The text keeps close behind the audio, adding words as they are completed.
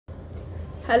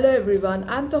Hello everyone,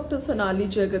 I'm Dr. Sonali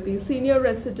Jagati, Senior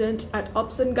Resident at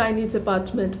Obs and Gynae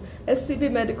Department, SCB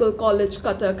Medical College,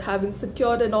 Cuttack, having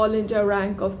secured an All India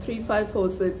rank of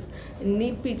 3546 in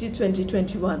NEET PG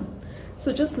 2021.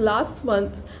 So just last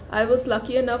month, I was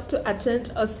lucky enough to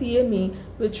attend a CME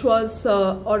which was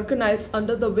organized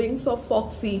under the wings of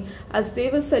FOGSI as they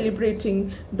were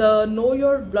celebrating the Know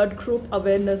Your Blood Group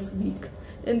Awareness Week.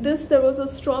 In this, there was a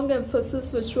strong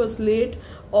emphasis which was laid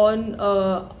on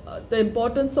the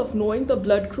importance of knowing the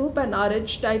blood group and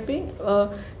Rh typing,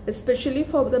 especially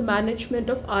for the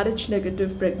management of Rh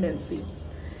negative pregnancy.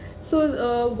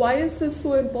 So why is this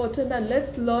so important? And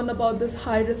let's learn about this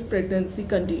high risk pregnancy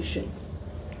condition.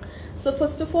 So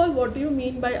first of all, what do you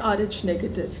mean by Rh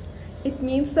negative? It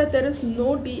means that there is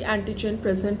no D antigen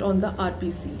present on the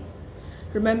RBC.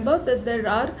 Remember that there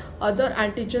are other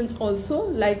antigens also,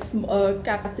 like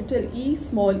capital E,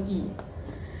 small e.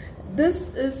 This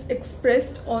is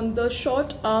expressed on the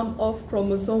short arm of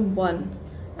chromosome 1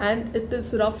 and it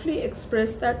is roughly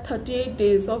expressed at 38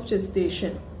 days of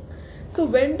gestation. So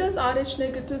when does Rh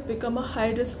negative become a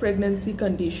high risk pregnancy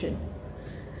condition?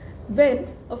 When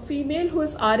a female who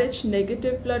is Rh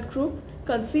negative blood group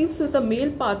conceives with a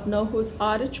male partner who is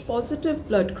Rh positive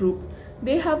blood group,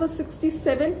 they have a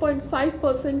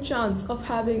 67.5% chance of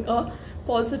having a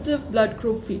positive blood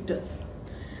group fetus.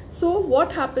 So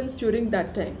what happens during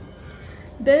that time?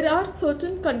 There are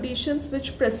certain conditions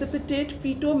which precipitate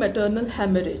fetal-maternal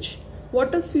hemorrhage.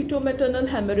 What does fetal-maternal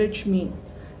hemorrhage mean?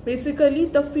 Basically,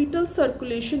 the fetal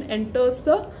circulation enters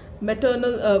the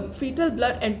maternal, fetal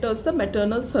blood enters the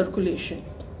maternal circulation.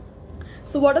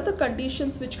 So what are the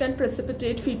conditions which can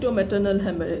precipitate fetal-maternal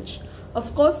hemorrhage?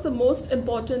 Of course, the most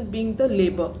important being the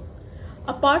labor.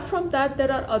 Apart from that, there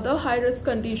are other high-risk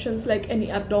conditions like any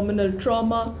abdominal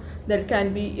trauma. There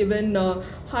can be even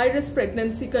high-risk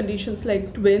pregnancy conditions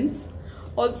like twins.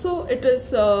 Also, it is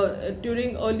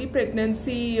during early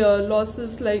pregnancy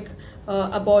losses like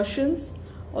abortions,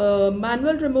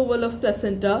 manual removal of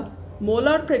placenta,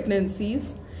 molar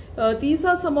pregnancies. These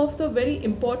are some of the very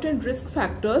important risk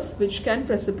factors which can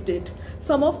precipitate.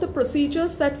 Some of the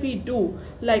procedures that we do,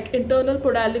 like internal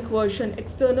podalic version,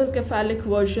 external cephalic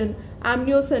version,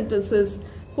 amniocentesis,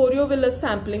 choriovenous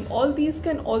sampling, all these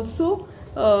can also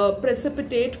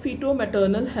precipitate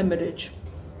fetal-maternal hemorrhage.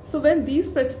 So when these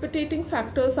precipitating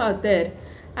factors are there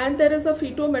and there is a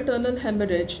fetal-maternal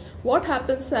hemorrhage, what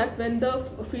happens that when the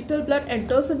fetal blood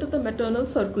enters into the maternal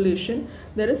circulation,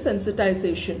 there is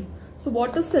sensitization. So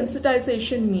what does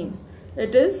sensitization mean?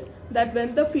 It is that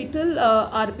when the fetal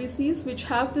RBCs which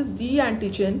have this D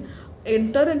antigen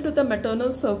enter into the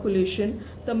maternal circulation,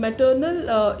 the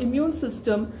maternal immune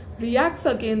system reacts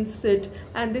against it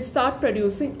and they start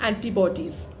producing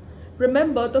antibodies.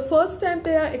 Remember, the first time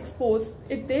they are exposed,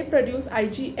 they produce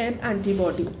IgM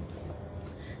antibody.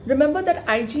 Remember that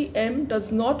IgM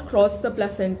does not cross the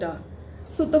placenta.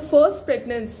 So the first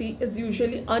pregnancy is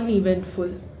usually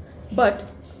uneventful. But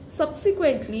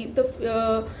subsequently,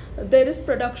 there is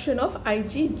production of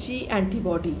IgG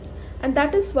antibody, and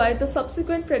that is why the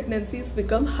subsequent pregnancies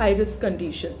become high-risk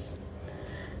conditions.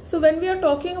 So when we are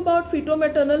talking about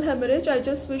fetal-maternal hemorrhage, I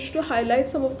just wish to highlight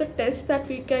some of the tests that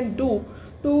we can do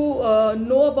to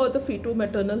know about the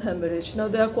fetal-maternal hemorrhage. Now,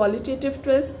 there are qualitative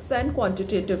tests and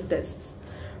quantitative tests.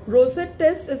 Rosette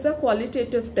test is a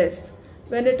qualitative test.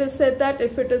 When it is said that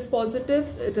if it is positive,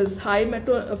 it is high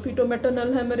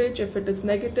fetal-maternal hemorrhage. If it is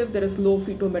negative, there is low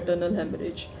fetal-maternal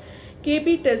hemorrhage.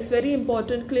 KB test, very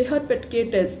important,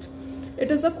 Kleher-Petke test.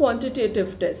 It is a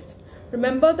quantitative test.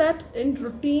 Remember that in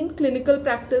routine clinical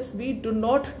practice, we do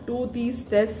not do these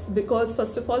tests because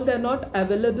first of all, they are not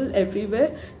available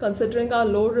everywhere considering our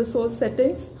low resource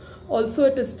settings. Also,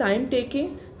 it is time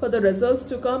taking for the results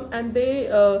to come and they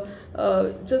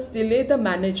just delay the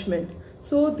management.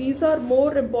 So these are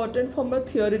more important from a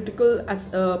theoretical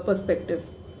perspective.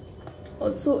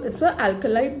 Also, it's an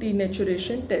alkali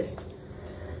denaturation test.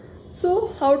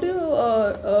 So how do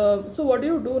you, so what do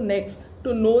you do next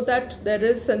to know that there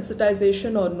is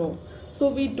sensitization or no? So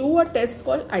we do a test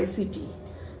called ICT.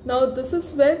 Now this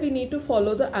is where we need to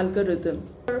follow the algorithm.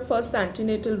 For our first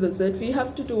antenatal visit, we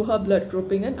have to do her blood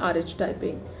grouping and Rh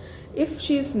typing. If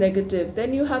she is negative,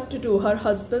 then you have to do her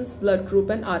husband's blood group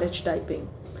and Rh typing.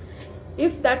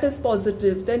 If that is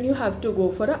positive, then you have to go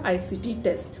for a ICT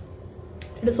test.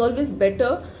 It is always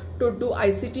better to do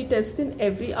ICT test in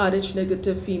every Rh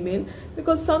negative female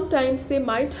because sometimes they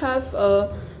might have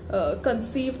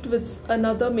conceived with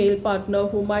another male partner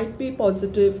who might be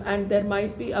positive and there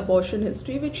might be abortion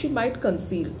history which she might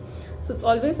conceal. So it's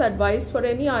always advised for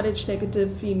any Rh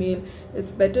negative female,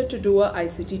 it's better to do a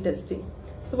ICT testing.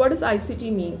 So what does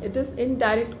ICT mean? It is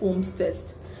indirect Ohm's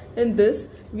test. In this,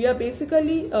 we are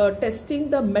basically testing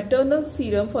the maternal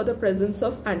serum for the presence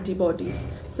of antibodies.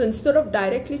 So instead of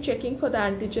directly checking for the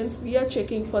antigens, we are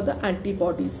checking for the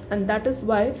antibodies, and that is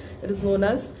why it is known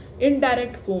as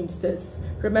indirect Coombs test.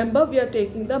 Remember, we are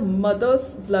taking the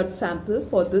mother's blood sample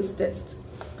for this test.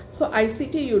 So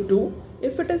ICT you do.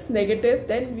 If it is negative,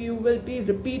 then you will be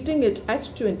repeating it at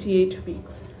 28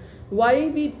 weeks. Why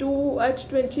we do at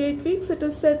 28 weeks? It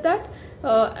is said that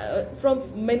from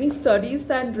many studies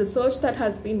and research that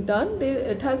has been done,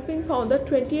 it has been found that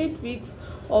 28 weeks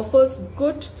offers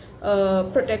good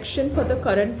protection for the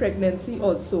current pregnancy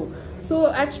also.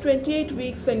 So at 28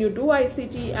 weeks, when you do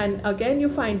ICT and again you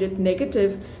find it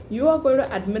negative, you are going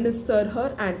to administer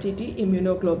her anti-T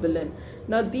immunoglobulin.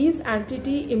 Now these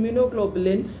anti-T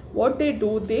immunoglobulin, what they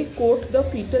do, they coat the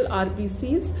fetal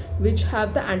RBCs which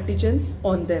have the antigens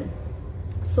on them.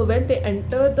 So when they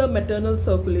enter the maternal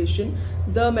circulation,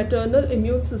 the maternal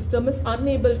immune system is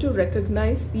unable to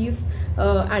recognize these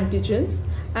antigens,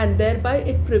 and thereby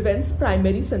it prevents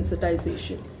primary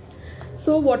sensitization.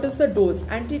 So what is the dose?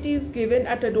 Anti-T is given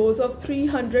at a dose of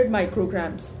 300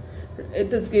 micrograms.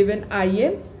 It is given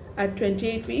IM at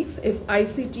 28 weeks if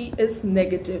ICT is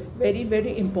negative. Very,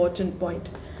 very important point.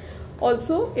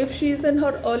 Also, if she is in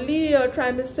her early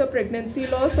trimester pregnancy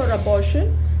loss or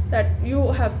abortion, that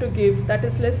you have to give, that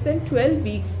is less than 12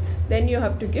 weeks, then you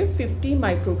have to give 50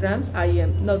 micrograms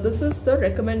IM. Now this is the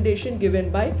recommendation given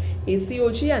by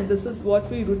ACOG, and this is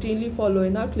what we routinely follow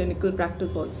in our clinical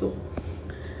practice also.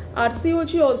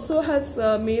 RCOG also has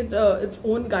made its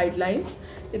own guidelines.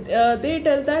 They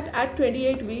tell that at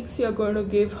 28 weeks you are going to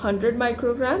give 100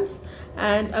 micrograms,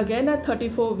 and again at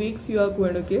 34 weeks you are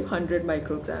going to give 100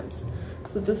 micrograms.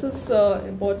 So this is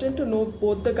important to know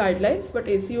both the guidelines, but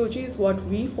ACOG is what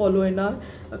we follow in our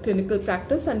clinical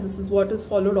practice, and this is what is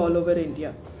followed all over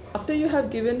India. After you have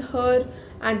given her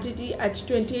anti-T at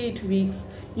 28 weeks,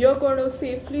 you are going to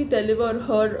safely deliver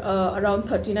her around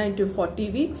 39 to 40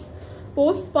 weeks.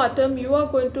 Postpartum, you are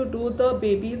going to do the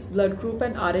baby's blood group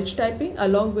and RH typing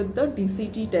along with the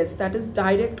DCT test, that is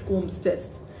direct Coombs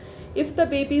test. If the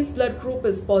baby's blood group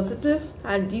is positive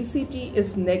and DCT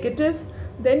is negative,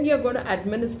 then you are going to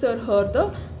administer her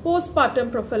the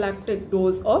postpartum prophylactic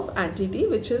dose of anti-T,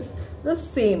 which is the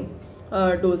same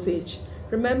dosage.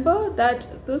 Remember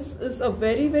that this is a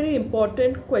very, very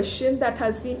important question that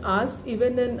has been asked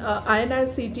even in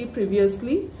INR-CT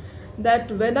previously,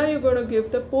 that when are you going to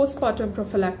give the postpartum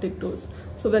prophylactic dose?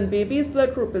 So when baby's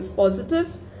blood group is positive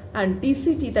and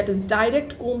DCT, that is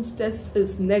direct Coombs test,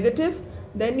 is negative,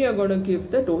 then you are going to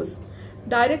give the dose.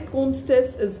 Direct Coombs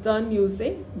test is done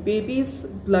using baby's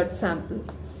blood sample.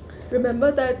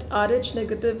 Remember that RH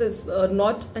negative is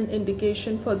not an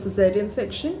indication for cesarean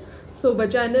section, so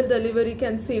vaginal delivery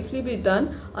can safely be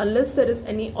done unless there is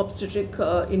any obstetric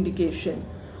indication.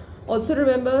 Also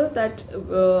remember that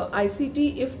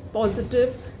ICT, if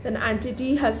positive, then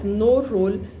anti-T has no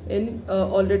role in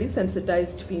already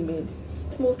sensitized female.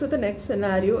 Let's move to the next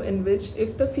scenario, in which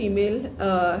if the female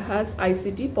has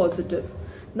ICT positive.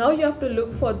 Now you have to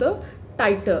look for the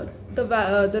titer.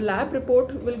 The lab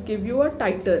report will give you a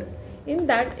titer. In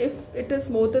that, if it is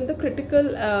more than the critical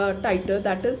titer,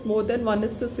 that is more than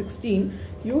 1:16,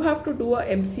 you have to do a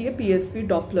MCA PSV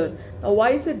Doppler. Now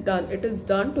why is it done? It is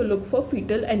done to look for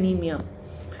fetal anemia.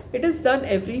 It is done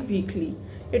every weekly.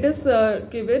 It is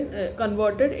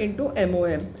converted into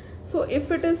MOM. So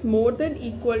if it is more than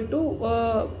equal to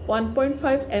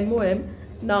 1.5 MOM,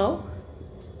 now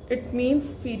it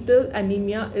means fetal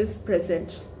anemia is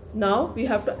present. Now we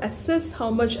have to assess how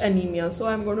much anemia. So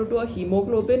I am going to do a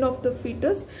hemoglobin of the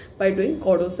fetus by doing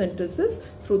chordocentesis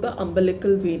through the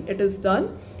umbilical vein. It is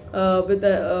done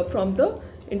from the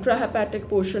intrahepatic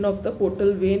portion of the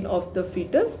portal vein of the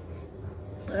fetus,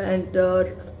 and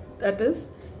that is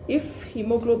if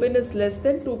hemoglobin is less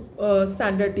than 2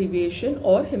 standard deviation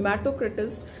or hematocrit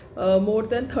is more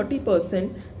than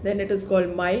 30%, then it is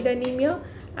called mild anemia,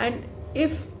 and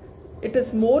if it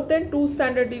is more than 2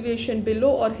 standard deviation below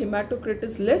or hematocrit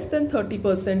is less than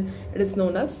 30%, it is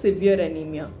known as severe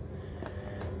anemia.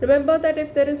 Remember that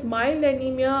if there is mild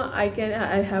anemia, I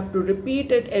have to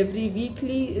repeat it every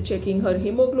weekly, checking her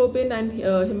hemoglobin and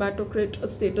hematocrit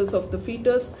status of the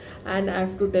fetus, and I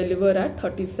have to deliver at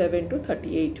 37 to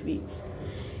 38 weeks.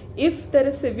 If there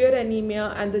is severe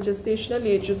anemia and the gestational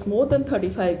age is more than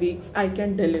 35 weeks, I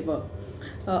can deliver.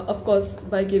 Of course,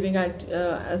 by giving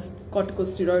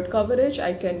corticosteroid coverage,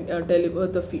 I can deliver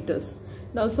the fetus.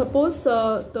 Now suppose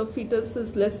the fetus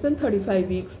is less than 35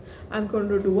 weeks, I'm going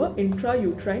to do an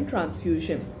intrauterine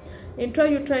transfusion.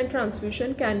 Intrauterine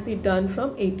transfusion can be done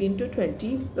from 18 to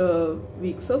 20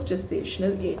 weeks of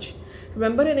gestational age.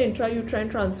 Remember, in intrauterine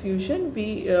transfusion,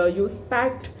 we use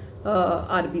packed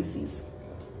RBCs.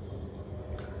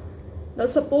 Now,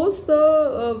 suppose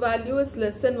the value is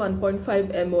less than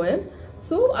 1.5 mom.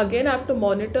 So again, I have to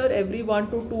monitor every 1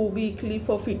 to 2 weekly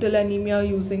for fetal anemia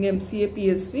using MCA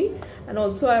PSV, and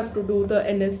also I have to do the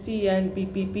NST and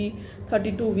BPP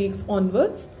 32 weeks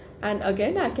onwards, and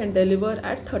again I can deliver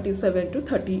at 37 to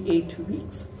 38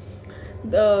 weeks.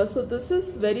 So this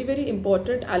is very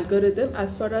important algorithm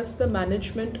as far as the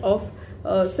management of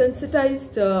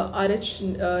sensitized Rh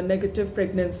negative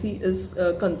pregnancy is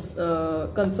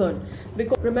concerned.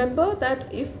 Because remember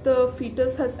that if the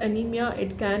fetus has anemia,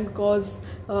 it can cause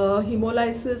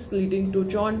hemolysis leading to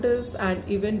jaundice and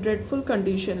even dreadful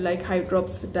condition like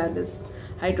hydrops fetalis.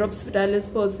 Hydrops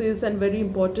fetalis per se is a very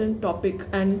important topic,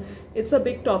 and it's a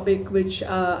big topic which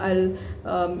I'll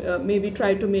maybe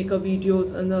try to make a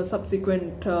videos in a subsequent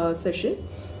session.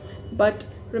 But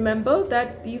remember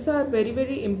that these are very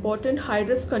high-risk high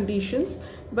risk conditions,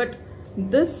 but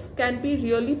this can be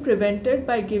really prevented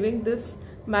by giving this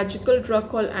magical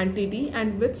drug called anti-D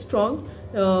and with strong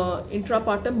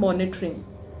intrapartum monitoring.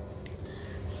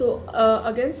 So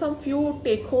again, some few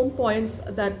take-home points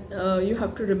that you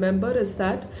have to remember is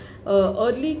that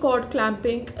early cord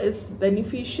clamping is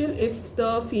beneficial if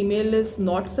the female is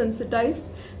not sensitized,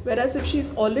 whereas if she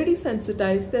is already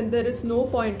sensitized, then there is no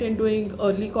point in doing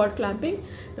early cord clamping.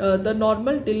 The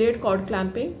normal delayed cord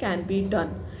clamping can be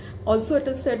done. Also, it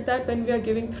is said that when we are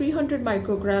giving 300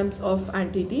 micrograms of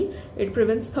anti-D, it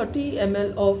prevents 30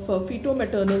 ml of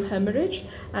feto-maternal hemorrhage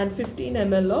and 15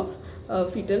 ml of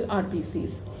fetal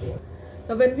RBCs.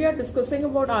 Now, when we are discussing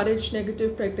about Rh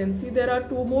negative pregnancy, there are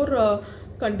two more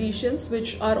conditions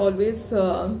which are always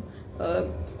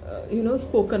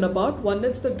spoken about. One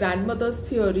is the grandmother's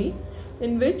theory,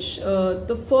 in which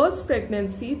the first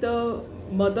pregnancy the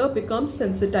mother becomes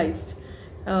sensitized.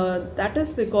 That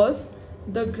is because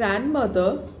the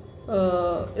grandmother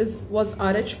was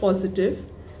Rh positive,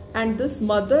 and this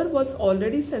mother was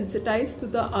already sensitized to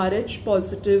the Rh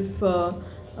positive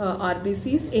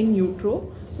RBCs in utero,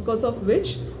 because of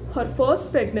which her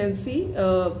first pregnancy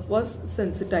was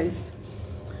sensitized.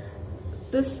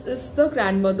 This is the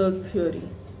grandmother's theory.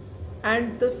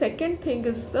 And the second thing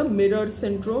is the mirror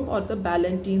syndrome or the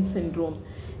Ballantine syndrome.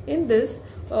 In this,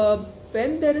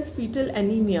 when there is fetal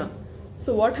anemia,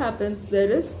 so what happens?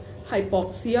 There is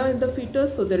hypoxia in the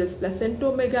fetus, so there is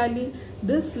placentomegaly.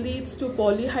 This leads to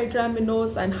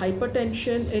polyhydramnios and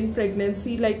hypertension in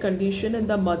pregnancy-like condition in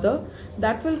the mother.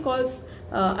 That will cause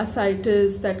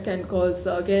ascites, that can cause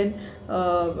again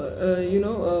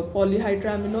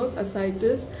polyhydramnios,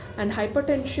 ascites, and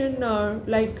hypertension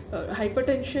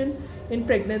hypertension in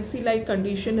pregnancy-like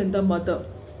condition in the mother.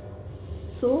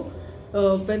 So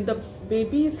when the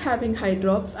baby is having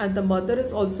hydrops and the mother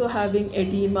is also having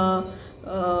edema,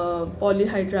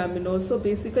 polyhydramnios, so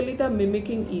basically they are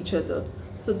mimicking each other.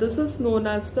 So this is known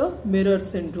as the mirror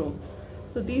syndrome.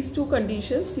 So these two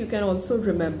conditions you can also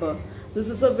remember. This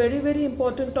is a very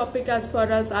important topic as far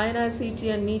as INI-CET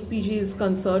and NEET PG is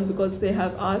concerned, because they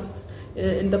have asked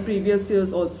in the previous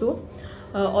years also.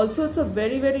 Also, it's a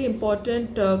very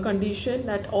important condition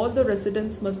that all the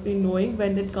residents must be knowing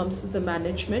when it comes to the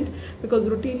management, because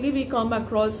routinely we come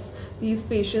across these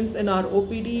patients in our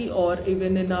OPD or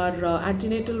even in our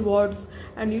antenatal wards,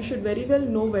 and you should very well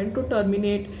know when to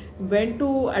terminate, when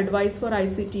to advise for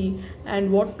ICT,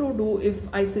 and what to do if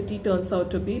ICT turns out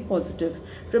to be positive.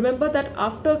 Remember that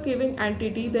after giving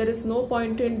anti-D, there is no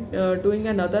point in doing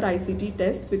another ICT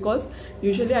test, because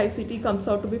usually ICT comes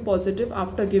out to be positive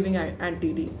after giving anti-D.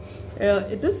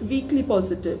 It is weakly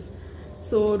positive.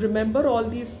 So remember all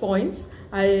these points.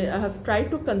 I have tried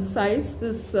to concise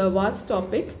this vast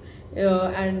topic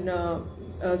and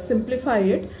simplify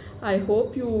it. I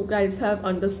hope you guys have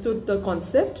understood the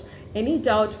concept. Any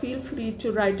doubt, feel free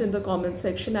to write in the comment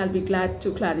section. I'll be glad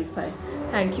to clarify.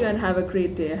 Thank you and have a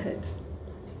great day ahead.